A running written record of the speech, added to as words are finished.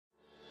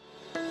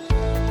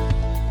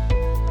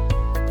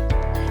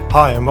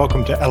Hi, and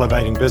welcome to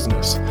Elevating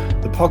Business,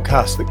 the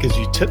podcast that gives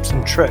you tips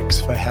and tricks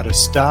for how to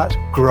start,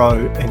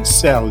 grow, and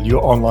sell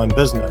your online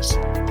business.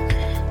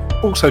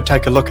 Also,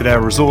 take a look at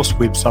our resource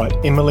website,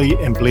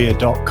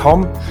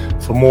 emilyandblair.com,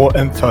 for more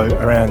info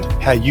around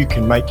how you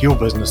can make your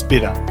business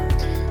better.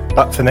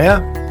 But for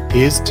now,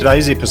 here's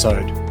today's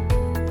episode.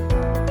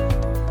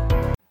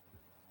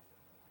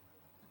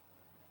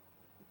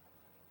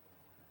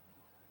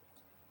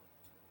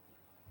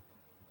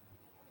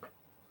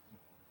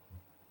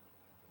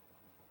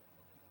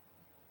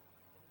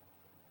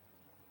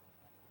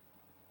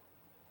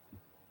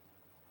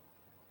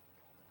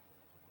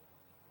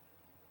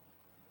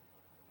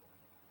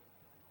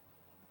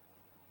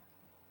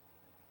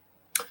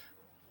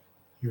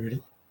 You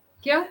ready?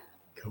 Yeah.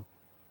 Cool.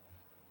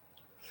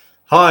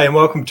 Hi, and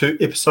welcome to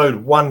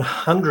episode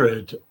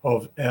 100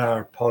 of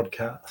our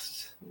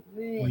podcast.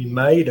 We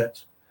made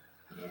it.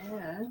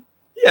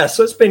 Yeah,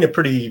 so it's been a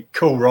pretty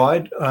cool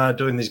ride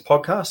doing these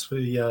podcasts.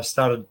 We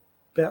started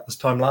about this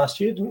time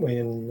last year, didn't we?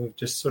 And we've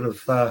just sort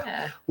of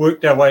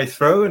worked our way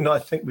through, and I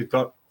think we've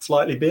got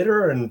slightly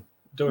better and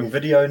doing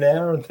video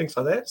now and things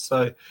like that.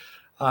 So,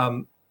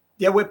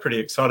 we're pretty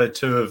excited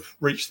to have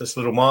reached this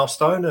little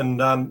milestone,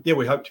 and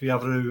we hope to be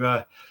able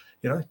to,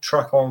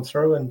 truck on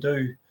through and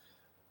do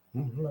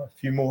a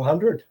few more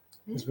hundred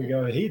as we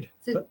go ahead.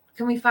 So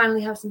can we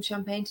finally have some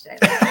champagne today?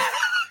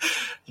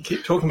 You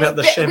keep talking about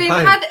the champagne.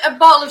 We've had a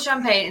bottle of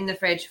champagne in the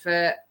fridge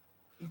for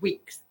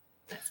weeks.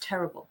 That's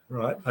terrible.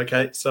 Right.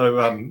 Okay.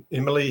 So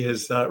Emily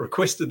has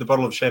requested the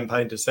bottle of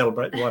champagne to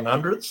celebrate the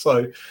 100th.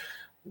 So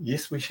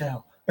yes, we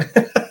shall.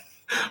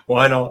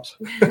 Why not?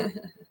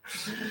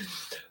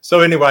 So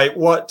anyway,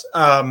 what we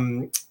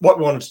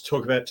wanted to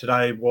talk about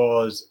today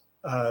was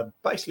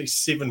basically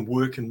 7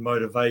 work and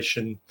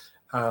motivation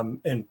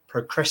and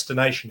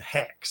procrastination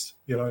hacks.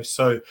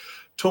 So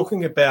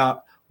talking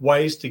about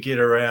ways to get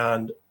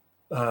around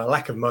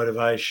lack of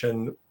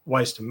motivation,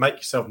 ways to make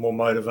yourself more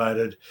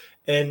motivated,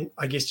 and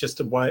I guess just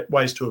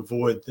ways to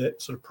avoid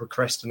that sort of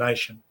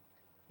procrastination.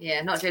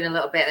 Yeah, not doing a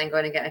little bit, then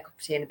going and getting a cup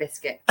of tea and a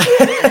biscuit,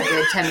 and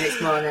doing 10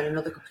 minutes more, and then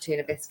another cup of tea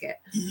and a biscuit.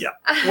 Yeah,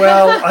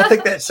 well, I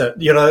think that's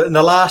it. In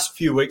the last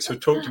few weeks,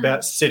 we've talked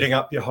about setting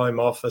up your home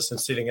office and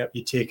setting up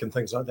your tech and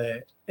things like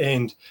that.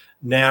 And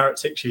now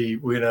it's actually,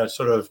 we're going to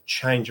sort of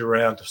change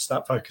around to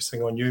start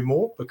focusing on you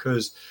more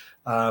because,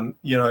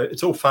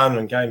 it's all fun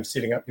and games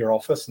setting up your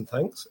office and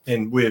things.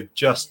 And we've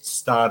just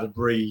started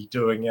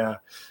redoing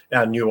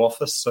our new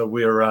office. So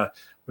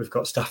we've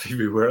got stuff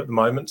everywhere at the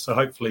moment. So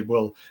hopefully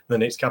we'll, in the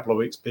next couple of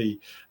weeks, be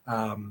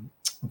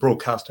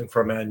broadcasting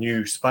from our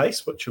new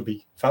space, which will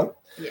be fun.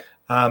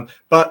 Yeah.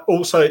 But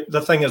also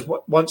the thing is,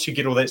 once you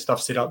get all that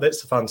stuff set up,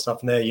 that's the fun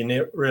stuff. Now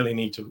you really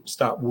need to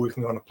start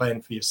working on a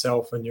plan for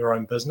yourself and your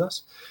own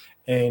business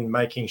and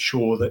making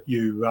sure that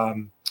you,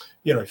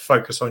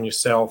 focus on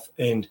yourself.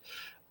 And,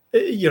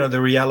 the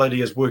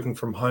reality is working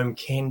from home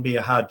can be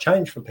a hard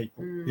change for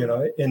people,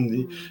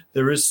 and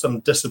there is some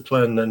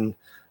discipline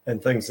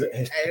and things that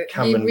have to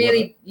come in.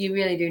 You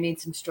really do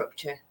need some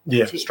structure.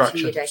 Yeah,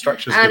 structure.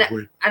 Structure's a good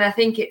word. And I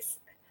think it's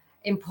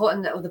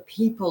important that other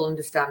people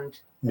understand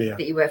that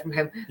you work from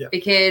home. Yeah.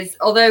 Because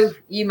although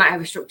you might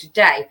have a structured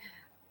day,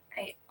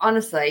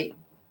 honestly,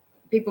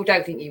 people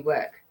don't think you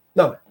work.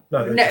 No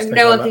one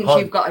thinks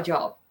you've got a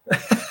job.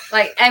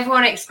 Like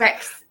everyone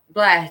expects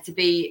Blair to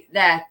be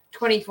there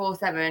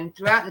 24/7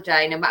 throughout the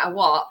day, no matter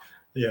what,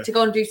 to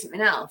go and do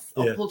something else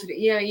or pull to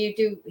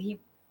do.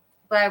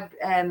 Blair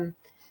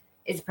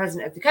is the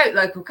president of the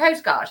local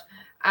Coast Guard,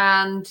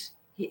 and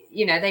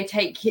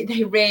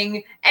they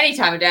ring any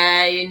time of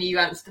day, and you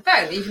answer the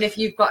phone, even if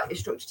you've got a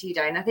structure to your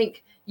day. And I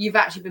think you've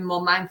actually been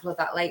more mindful of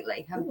that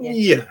lately, haven't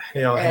you?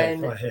 Yeah, I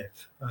have.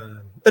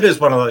 It is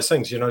one of those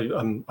things,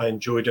 I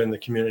enjoy doing the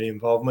community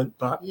involvement,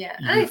 but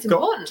you've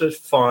got to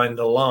find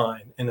a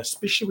line, and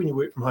especially when you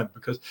work from home,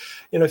 because,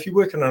 if you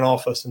work in an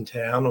office in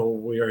town or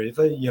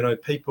wherever,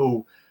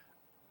 people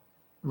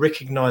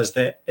recognize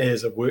that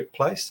as a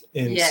workplace,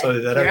 and so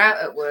they don't, out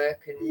at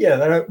work and they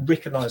don't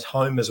recognize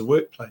home as a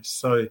workplace.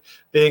 So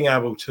being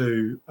able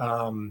to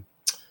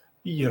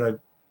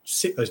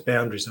set those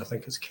boundaries, I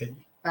think, is key.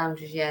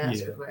 Boundaries,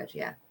 that's a good word.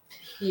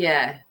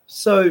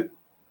 So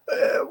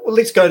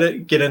let's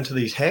get into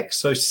these hacks.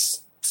 So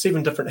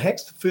 7 different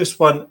hacks. The first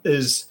one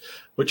is,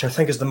 which I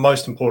think is the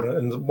most important,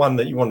 and the one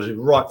that you want to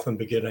do right from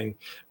the beginning,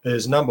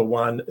 is number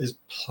 1 is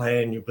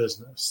plan your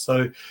business.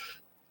 So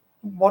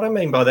what I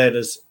mean by that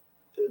is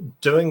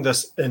doing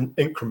this in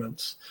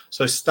increments.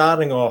 So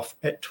starting off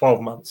at 12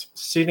 months,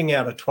 setting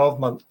out a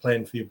 12-month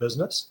plan for your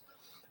business,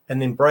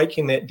 and then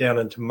breaking that down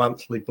into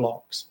monthly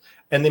blocks,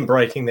 and then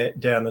breaking that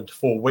down into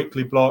 4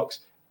 weekly blocks,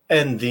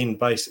 and then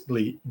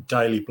basically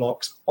daily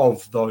blocks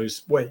of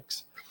those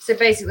weeks. So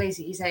basically,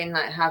 you're saying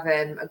like have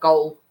a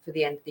goal for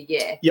the end of the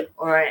year,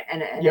 or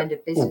an end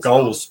of business. Or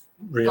goals,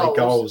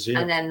 goals,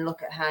 and then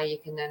look at how you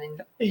can then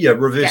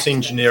reverse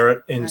engineer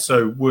it, and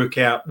so work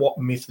out what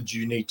methods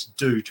you need to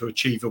do to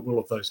achieve all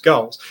of those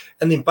goals,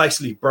 and then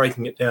basically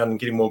breaking it down and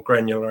getting more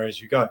granular as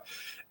you go.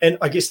 And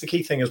I guess the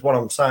key thing is what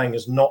I'm saying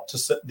is not to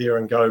sit there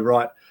and go,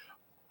 right,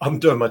 I'm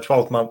doing my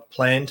 12-month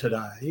plan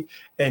today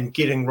and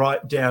getting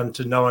right down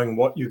to knowing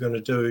what you're going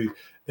to do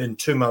in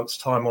 2 months'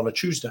 time on a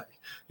Tuesday.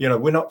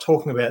 We're not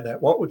talking about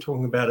that. What we're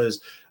talking about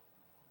is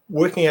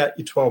working out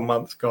your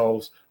 12-month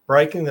goals,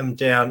 breaking them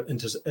down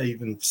into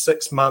even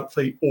 6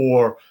 monthly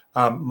or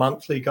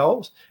monthly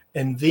goals,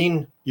 and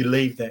then you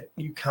leave that.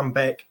 You come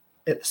back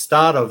at the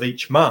start of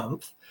each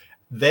month.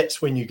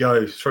 That's when you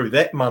go through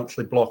that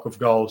monthly block of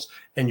goals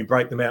and you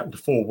break them out into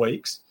 4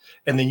 weeks.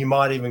 And then you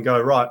might even go,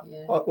 right,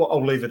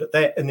 I'll leave it at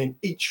that. And then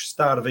each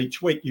start of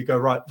each week, you go,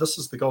 right, this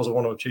is the goals I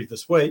want to achieve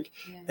this week.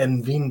 Yeah.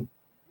 And then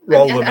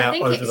roll them out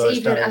over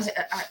those days.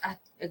 I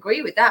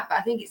agree with that, but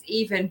I think it's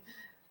even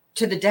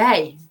to the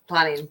day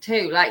planning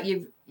too. Like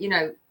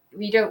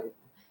we don't,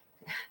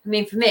 I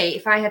mean, for me,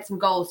 if I had some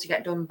goals to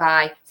get done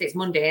by, say it's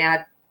Monday, I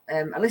had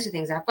a list of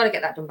things, I've got to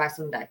get that done by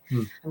Sunday.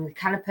 I'm the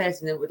kind of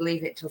person that would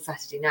leave it till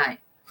Saturday night.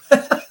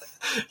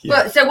 Yeah.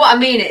 But so what I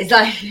mean is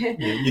like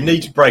you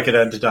need to break it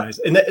into days,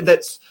 and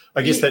that's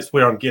that's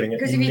where I'm getting it.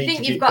 Because if you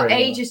think you've got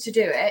ages to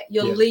do it,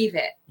 you'll leave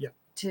it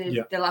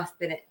to the last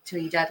minute till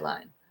your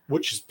deadline.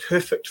 Which is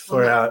perfect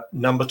for our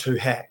number 2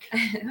 hack,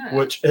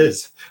 which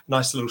is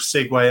nice little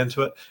segue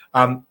into it.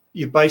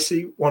 You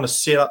basically want to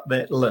set up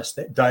that list,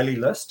 that daily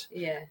list.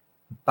 Yeah.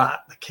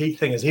 But the key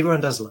thing is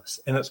everyone does lists,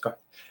 and it's great.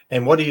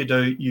 And what do?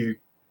 You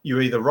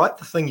either write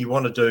the thing you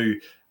want to do,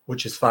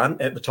 which is fun,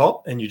 at the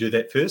top, and you do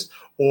that first,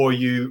 or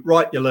you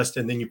write your list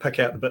and then you pick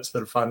out the bits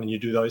that are fun and you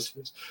do those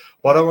first.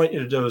 What I want you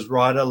to do is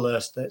write a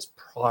list that's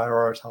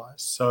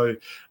prioritized. So,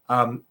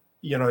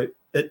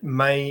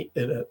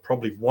 it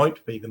probably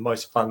won't be the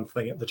most fun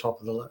thing at the top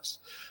of the list,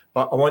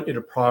 but I want you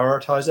to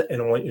prioritize it,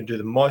 and I want you to do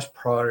the most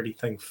priority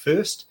thing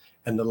first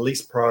and the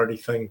least priority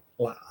thing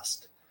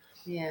last.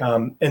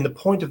 Yeah. And the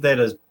point of that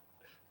is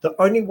the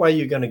only way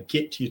you're going to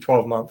get to your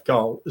 12-month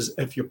goal is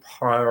if you're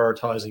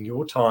prioritizing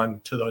your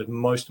time to those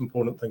most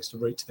important things to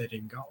reach that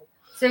end goal.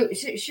 So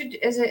is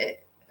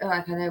it,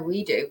 like I know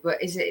we do, but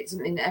is it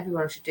something that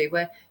everyone should do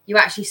where you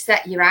actually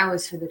set your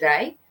hours for the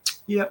day?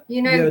 Yeah.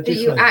 That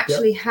you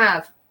actually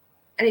have,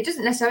 and it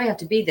doesn't necessarily have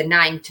to be the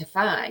 9 to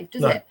 5,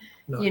 does it?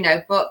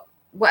 No. But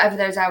whatever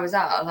those hours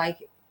are,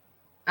 like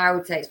I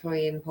would say it's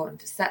probably important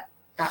to set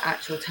that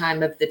actual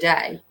time of the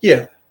day.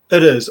 Yeah.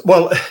 It is.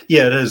 Well,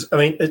 yeah, it is. I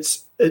mean,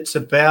 it's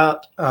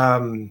about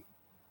our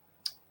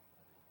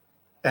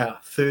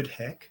third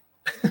hack,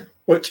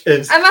 which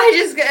is... Am I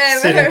just...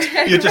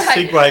 you're just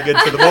segueing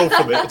into the wall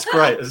for me. It's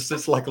great. It's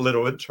just like a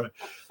little intro.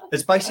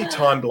 It's basically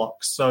time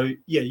blocks. So,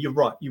 yeah, you're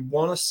right. You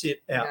want to set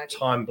out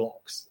time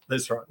blocks.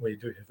 That's right. We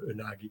do have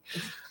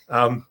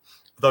unagi.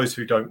 Those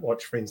who don't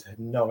watch Friends have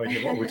no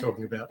idea what we're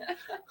talking about.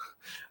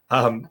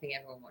 I think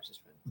everyone watches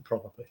Friends.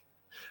 Probably.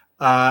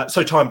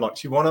 So time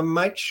blocks, you want to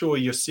make sure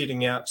you're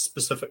setting out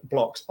specific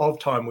blocks of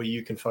time where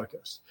you can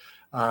focus.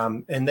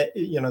 And that,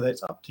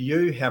 that's up to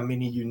you, how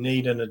many you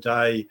need in a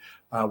day,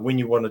 when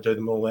you want to do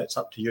them all, that's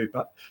up to you.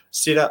 But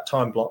set out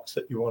time blocks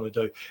that you want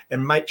to do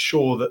and make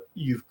sure that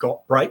you've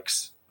got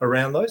breaks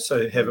around those.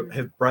 So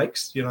have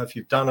breaks, if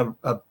you've done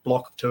a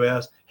block of 2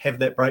 hours, have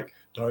that break,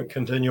 don't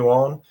continue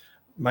on.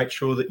 Make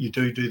sure that you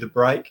do the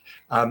break.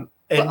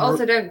 But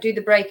also don't do the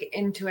break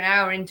into an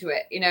hour into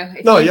it,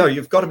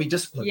 you've got to be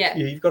disciplined. Yeah.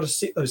 You've got to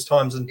set those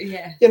times. And, and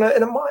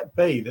it might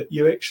be that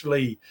you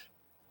actually,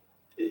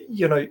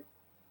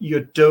 you're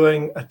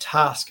doing a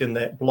task in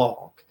that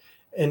block.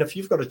 And if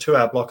you've got a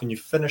 2-hour block and you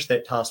finish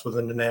that task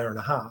within an hour and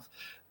a half,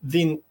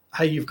 then,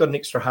 hey, you've got an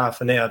extra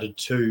half an hour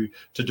to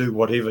do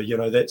whatever,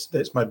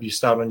 that's maybe you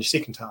start on your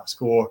second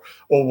task or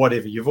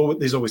whatever.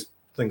 There's always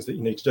things that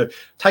you need to do.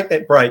 Take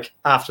that break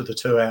after the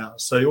 2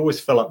 hours. So you always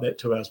fill up that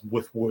 2 hours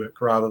with work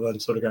rather than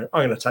sort of going,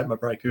 I'm going to take my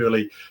break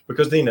early,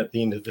 because then at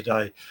the end of the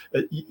day,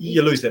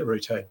 you lose that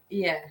routine.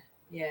 Yeah.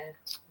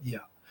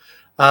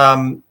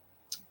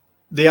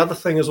 The other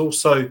thing is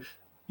also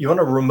you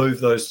want to remove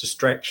those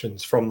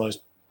distractions from those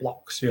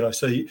blocks, so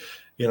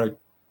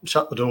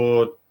shut the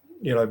door,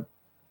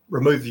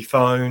 remove your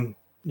phone,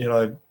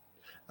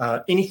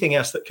 anything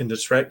else that can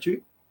distract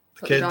you.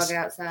 Kids,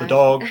 the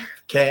dog,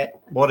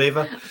 cat,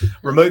 whatever.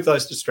 Remove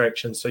those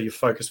distractions so you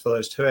focus for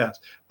those 2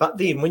 hours. But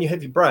then when you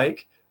have your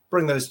break,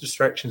 bring those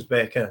distractions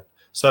back in.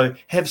 So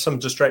have some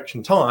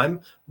distraction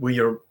time where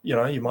you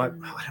might,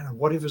 I don't know,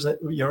 whatever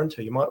you're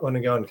into. You might want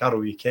to go and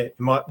cuddle your cat.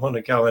 You might want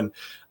to go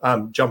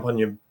and jump on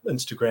your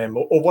Instagram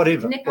or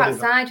whatever. Nip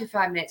outside for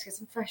 5 minutes, get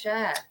some fresh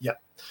air. Yeah.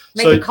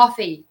 Make a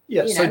coffee.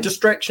 Yeah. So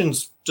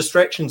distractions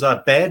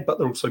are bad, but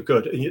they're also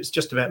good. It's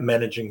just about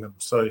managing them.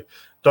 So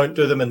don't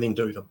do them and then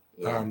do them.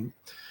 Yeah. And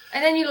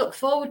then you look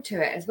forward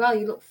to it as well.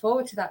 You look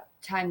forward to that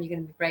time you're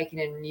going to be breaking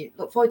in, and you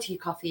look forward to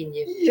your coffee and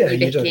your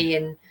bicky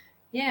and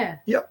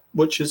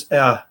which is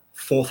our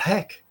fourth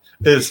hack,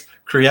 is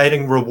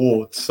creating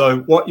rewards. So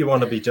what you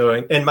want to be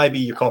doing, and maybe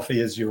your coffee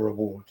is your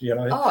reward,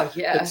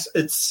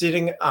 it's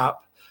setting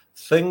up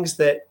things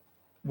that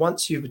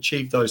once you've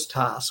achieved those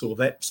tasks or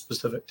that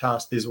specific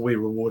task, there's a wee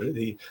reward at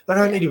the end. They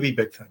don't need to be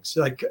big things.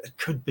 Like it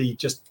could be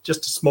just a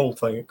small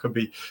thing. It could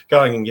be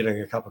going and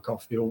getting a cup of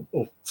coffee or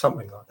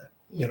something like that.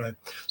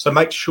 So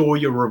make sure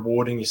you're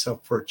rewarding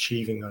yourself for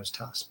achieving those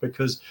tasks,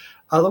 because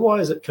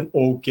otherwise it can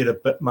all get a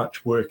bit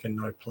much work and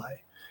no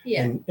play.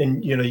 And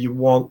you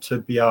want to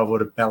be able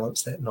to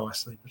balance that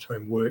nicely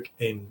between work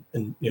and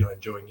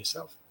enjoying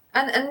yourself.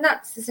 And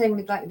that's the same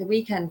with like the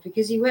weekend,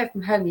 because you work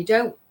from home, you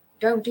don't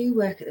do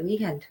work at the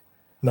weekend.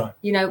 No.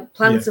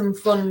 Plan some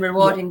fun,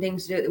 rewarding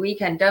things to do at the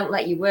weekend. Don't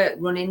let your work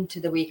run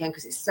into the weekend,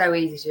 because it's so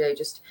easy to do.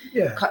 Just,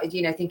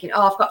 thinking,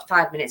 I've got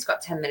 5 minutes,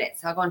 got 10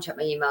 minutes. I'll go and check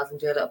my emails and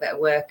do a little bit of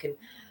work,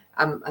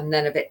 and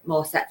then a bit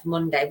more set for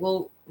Monday.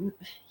 Well,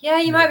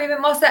 you might be a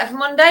bit more set for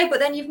Monday, but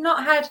then you've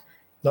not had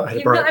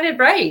a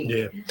break.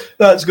 Yeah,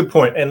 no, that's a good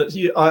point. And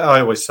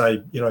I always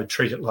say,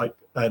 treat it like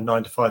a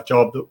 9-to-5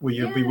 job where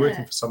you'll be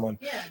working for someone.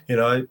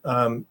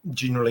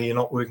 Generally you're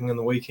not working on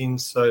the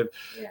weekends, so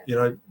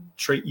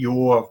treat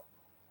your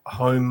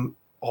home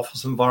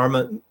office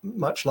environment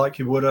much like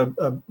you would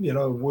a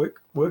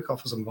work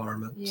office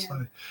environment.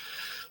 So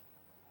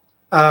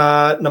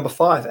number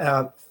 5,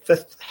 our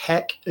 5th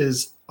hack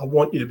is, I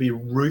want you to be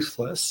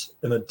ruthless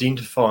in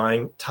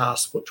identifying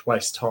tasks which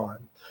waste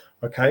time.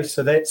 Okay,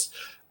 so that's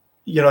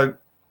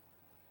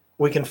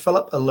we can fill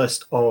up a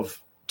list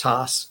of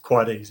tasks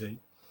quite easy.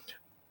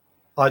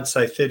 I'd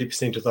say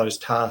 30% of those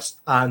tasks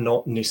are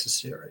not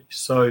necessary.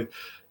 So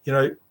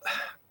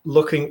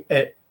looking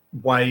at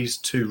ways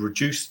to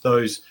reduce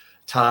those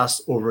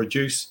tasks or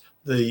reduce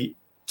the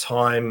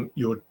time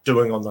you're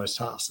doing on those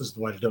tasks is the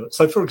way to do it.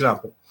 So, for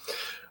example,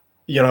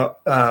 we've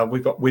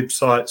got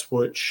websites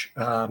which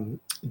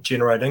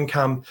generate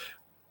income.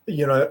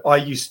 I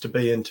used to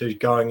be into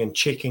going and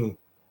checking,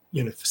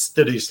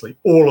 fastidiously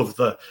all of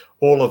the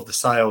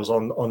sales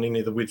on any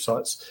of the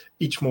websites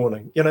each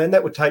morning. And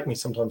that would take me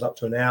sometimes up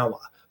to an hour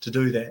to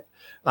do that.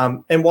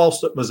 And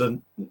whilst it was a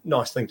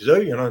nice thing to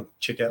do,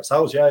 check out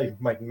sales,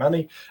 making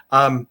money,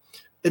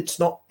 it's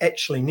not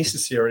actually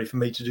necessary for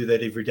me to do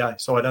that every day.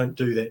 So I don't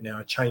do that now.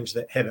 I changed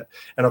that habit,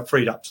 and I've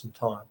freed up some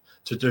time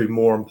to do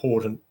more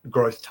important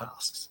growth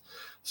tasks.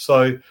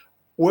 So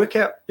work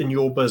out in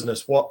your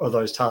business what are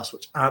those tasks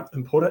which aren't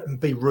important, and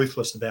be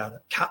ruthless about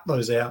it. Cut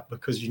those out,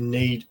 because you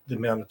need the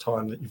amount of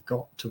time that you've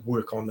got to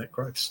work on that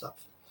growth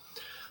stuff.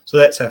 So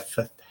that's our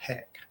 5th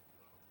hack.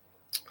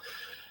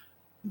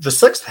 The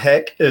 6th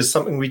hack is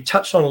something we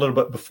touched on a little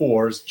bit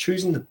before, is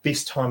choosing the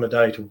best time of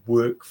day to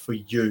work for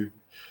you.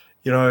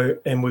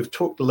 And we've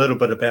talked a little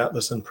bit about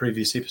this in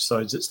previous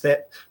episodes. It's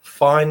that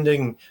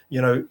finding,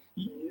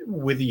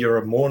 whether you're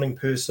a morning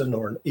person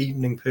or an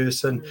evening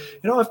person.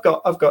 I've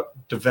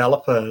got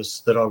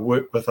developers that I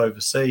work with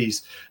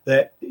overseas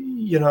that,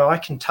 I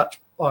can touch.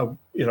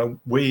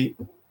 We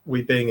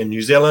being in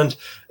New Zealand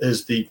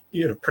is the,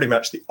 pretty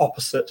much the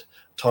opposite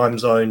time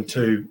zone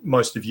to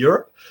most of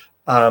Europe.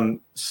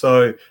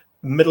 So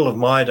middle of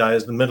my day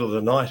is the middle of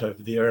the night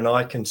over there, and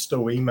I can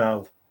still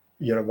email,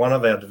 one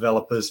of our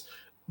developers,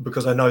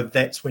 because I know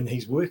that's when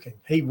he's working.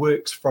 He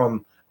works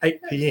from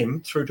 8 p.m.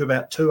 through to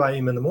about 2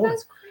 a.m. in the morning.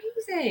 That's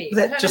crazy.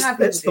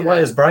 That's the way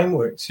his brain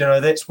works.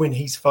 That's when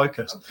he's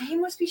focused. He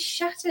must be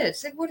shattered.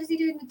 So what does he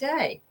do in the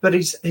day? But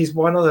he's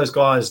one of those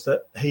guys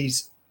that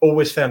he's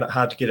always found it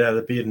hard to get out of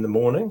the bed in the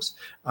mornings.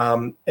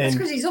 That's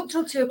because he's up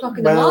till 2 o'clock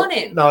in the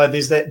morning. No,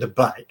 there's that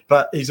debate,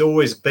 but he's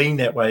always been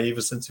that way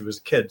ever since he was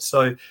a kid.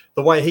 So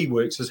the way he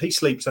works is he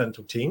sleeps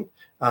until 10.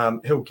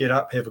 He'll get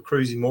up, have a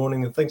cruisy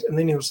morning and things, and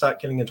then he'll start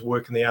getting into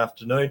work in the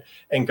afternoon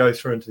and go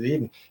through into the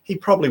evening. He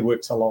probably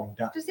works a long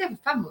day. Does he have a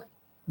family?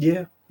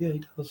 Yeah,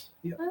 he does.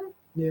 Yeah.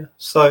 Yeah.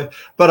 So,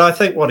 but I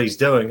think what he's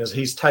doing is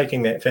he's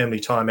taking that family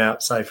time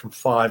out, say from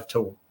 5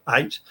 till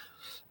 8,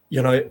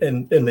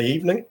 in the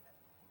evening.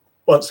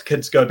 Once the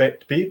kids go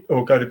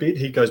to bed,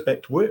 he goes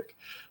back to work.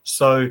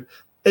 So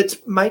it's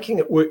making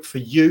it work for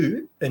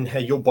you and how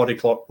your body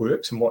clock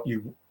works and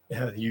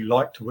how you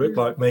like to work.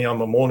 Like me,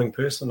 I'm a morning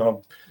person.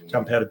 I'll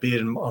jump out of bed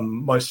and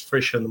I'm most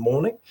fresh in the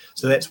morning.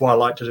 So that's why I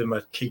like to do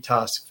my key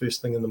tasks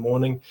first thing in the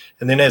morning.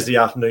 And then as the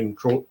afternoon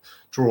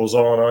draws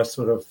on, I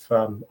sort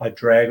of I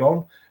drag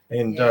on.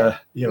 And,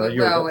 you're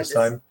the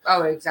same.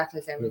 Oh, exactly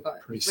the same. We've got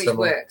which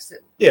works.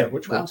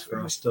 Which works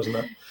for us, doesn't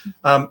it?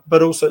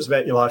 But also it's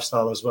about your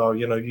lifestyle as well.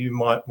 You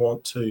might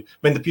want to,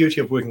 the beauty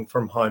of working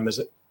from home is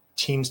it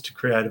tends to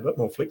create a bit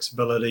more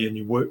flexibility in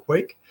your work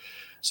week.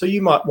 So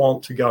you might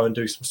want to go and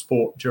do some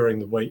sport during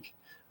the week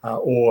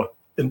or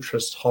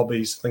interests,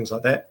 hobbies, things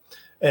like that.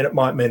 And it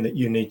might mean that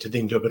you need to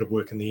then do a bit of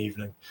work in the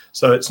evening.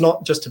 So it's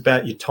not just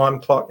about your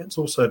time clock. It's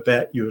also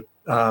about your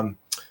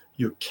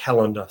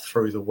calendar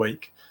through the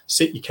week.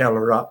 Set your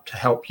calendar up to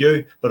help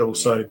you, but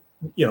also,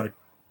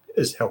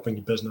 is helping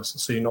your business.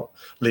 So you're not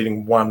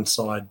letting one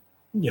side,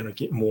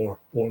 get more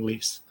or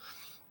less.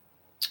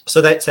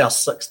 So that's our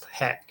 6th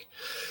hack.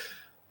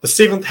 The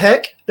 7th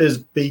hack is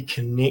be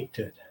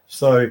connected.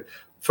 So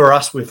for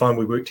us, we find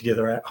we work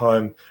together at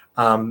home.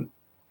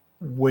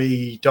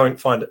 We don't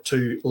find it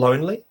too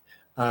lonely,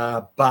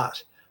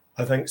 but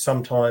I think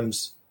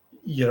sometimes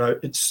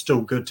it's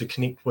still good to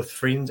connect with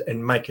friends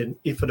and make an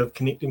effort of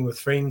connecting with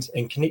friends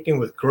and connecting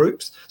with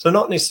groups. So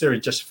not necessarily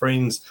just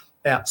friends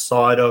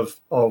outside of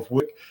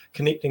work,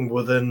 connecting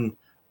within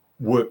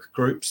work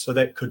groups. So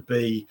that could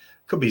be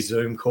could be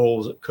Zoom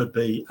calls, it could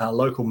be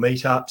local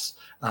meetups,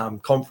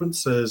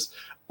 conferences,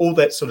 all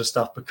that sort of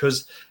stuff,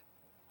 because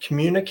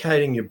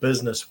communicating your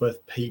business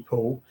with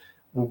people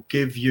will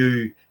give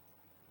you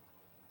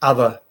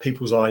other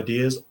people's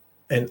ideas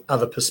and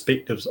other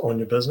perspectives on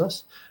your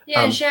business.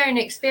 Yeah, and sharing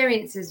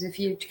experiences if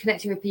you're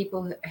connecting with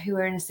people who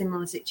are in a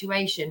similar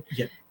situation.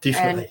 Yeah,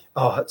 definitely.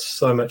 It's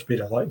so much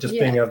better. Like just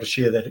being able to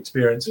share that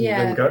experience and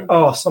then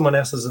go, someone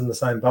else is in the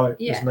same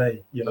boat as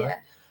me, you know.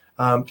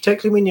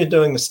 Particularly when you're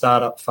doing the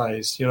startup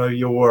phase, you know,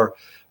 you're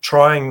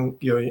trying,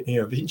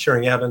 you're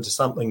venturing out into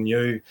something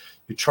new,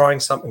 you're trying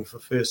something for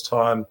the first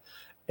time,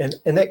 and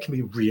that can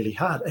be really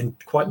hard and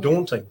quite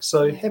daunting.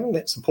 So having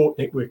that support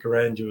network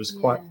around you is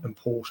quite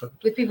important.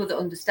 With people that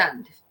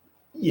understand,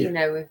 you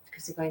know,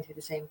 because they're going through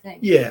the same thing.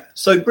 Yeah.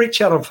 So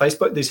reach out on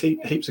Facebook. There's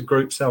heaps of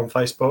groups on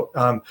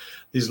Facebook.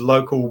 There's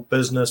local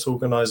business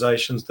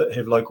organisations that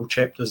have local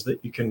chapters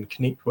that you can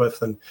connect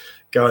with and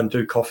go and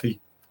do coffee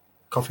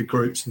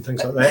groups and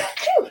things like that.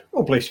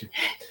 Oh, bless you.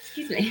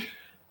 Excuse me.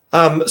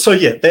 So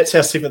that's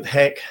our 7th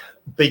hack.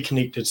 Be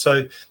connected.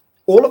 So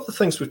all of the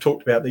things we've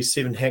talked about, these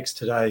 7 hacks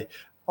today,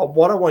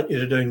 what I want you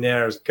to do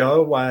now is go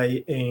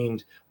away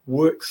and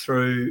work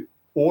through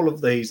all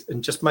of these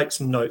and just make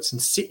some notes and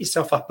set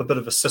yourself up a bit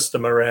of a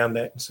system around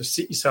that. And so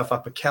set yourself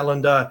up a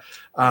calendar,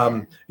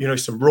 some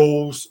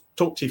rules,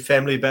 talk to your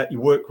family about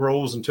your work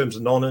rules in terms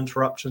of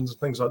non-interruptions and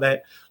things like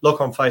that. Look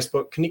on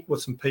Facebook, connect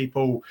with some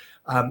people,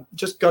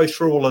 just go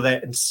through all of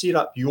that and set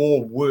up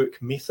your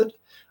work method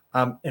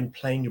and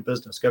plan your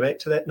business. Go back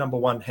to that number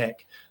 1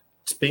 hack.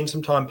 Spend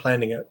some time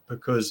planning it,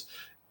 because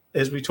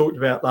as we talked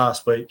about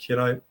last week, you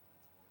know,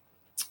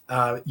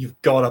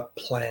 you've got to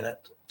plan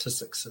it to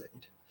succeed.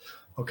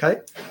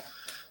 Okay.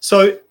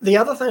 So the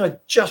other thing I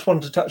just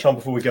wanted to touch on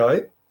before we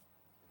go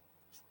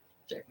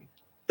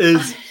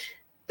is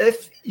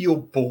if you're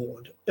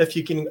bored, if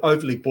you're getting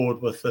overly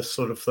bored with this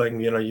sort of thing,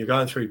 you know, you're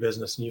going through your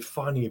business and you're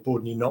finding you're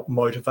bored and you're not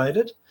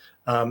motivated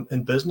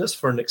in business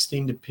for an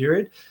extended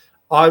period,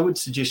 I would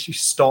suggest you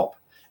stop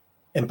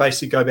and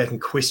basically go back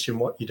and question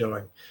what you're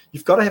doing.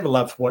 You've got to have a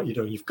love for what you're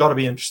doing. You've got to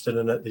be interested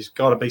in it. There's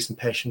got to be some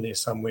passion there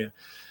somewhere.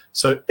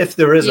 So if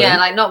there isn't... Yeah,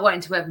 like not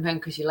wanting to work from home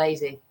because you're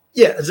lazy.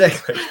 Yeah,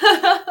 exactly.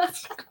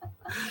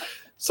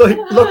 So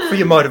look for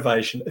your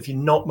motivation. If you're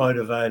not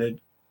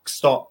motivated,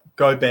 stop,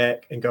 go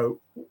back and go,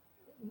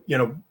 you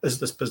know, is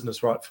this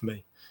business right for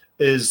me?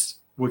 Is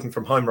working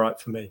from home right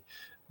for me?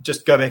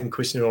 Just go back and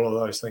question all of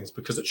those things,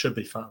 because it should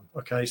be fun,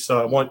 okay?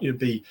 So I want you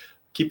to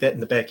keep that in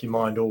the back of your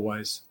mind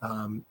always.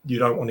 You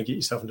don't want to get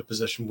yourself into a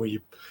position where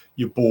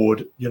you're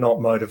bored, you're not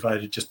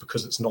motivated just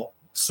because it's not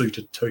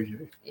suited to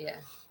you. Yeah.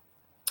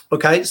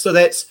 Okay, so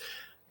that's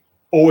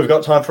all we've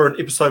got time for in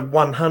episode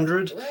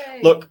 100. Yay.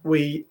 Look,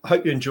 we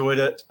hope you enjoyed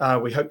it.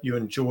 We hope you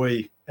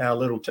enjoy our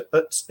little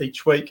tidbits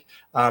each week.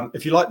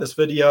 If you like this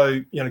video,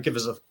 you know, give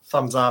us a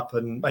thumbs up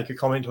and make a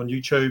comment on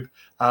YouTube.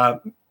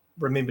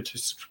 Remember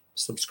to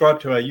subscribe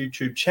to our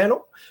YouTube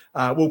channel.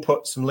 We'll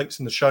put some links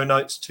in the show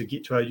notes to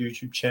get to our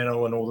YouTube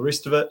channel and all the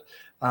rest of it.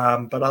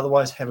 But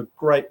otherwise, have a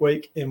great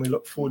week, and we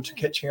look forward to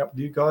catching up with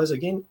you guys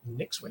again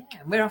next week.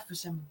 Yeah, we're off for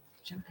some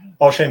champagne.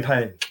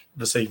 Champagne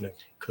this evening,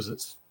 because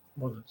it's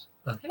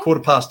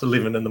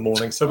 11:15 in the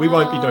morning, so we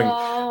won't be doing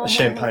a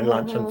champagne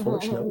lunch,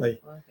 unfortunately.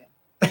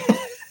 Okay.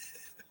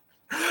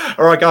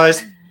 All right,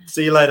 guys.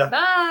 See you later.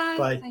 Bye.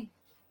 Bye.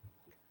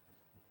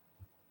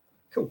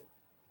 Cool.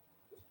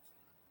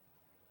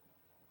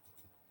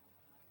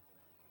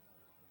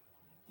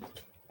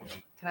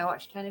 Can I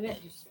watch a tiny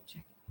bit? Just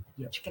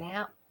check it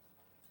out.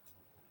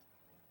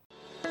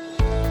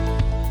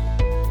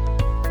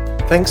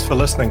 Thanks for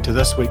listening to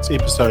this week's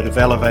episode of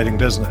Elevating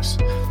Business.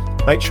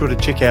 Make sure to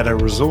check out our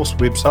resource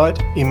website,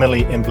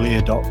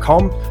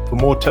 emilyandblair.com, for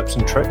more tips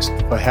and tricks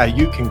for how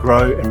you can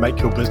grow and make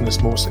your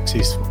business more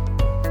successful.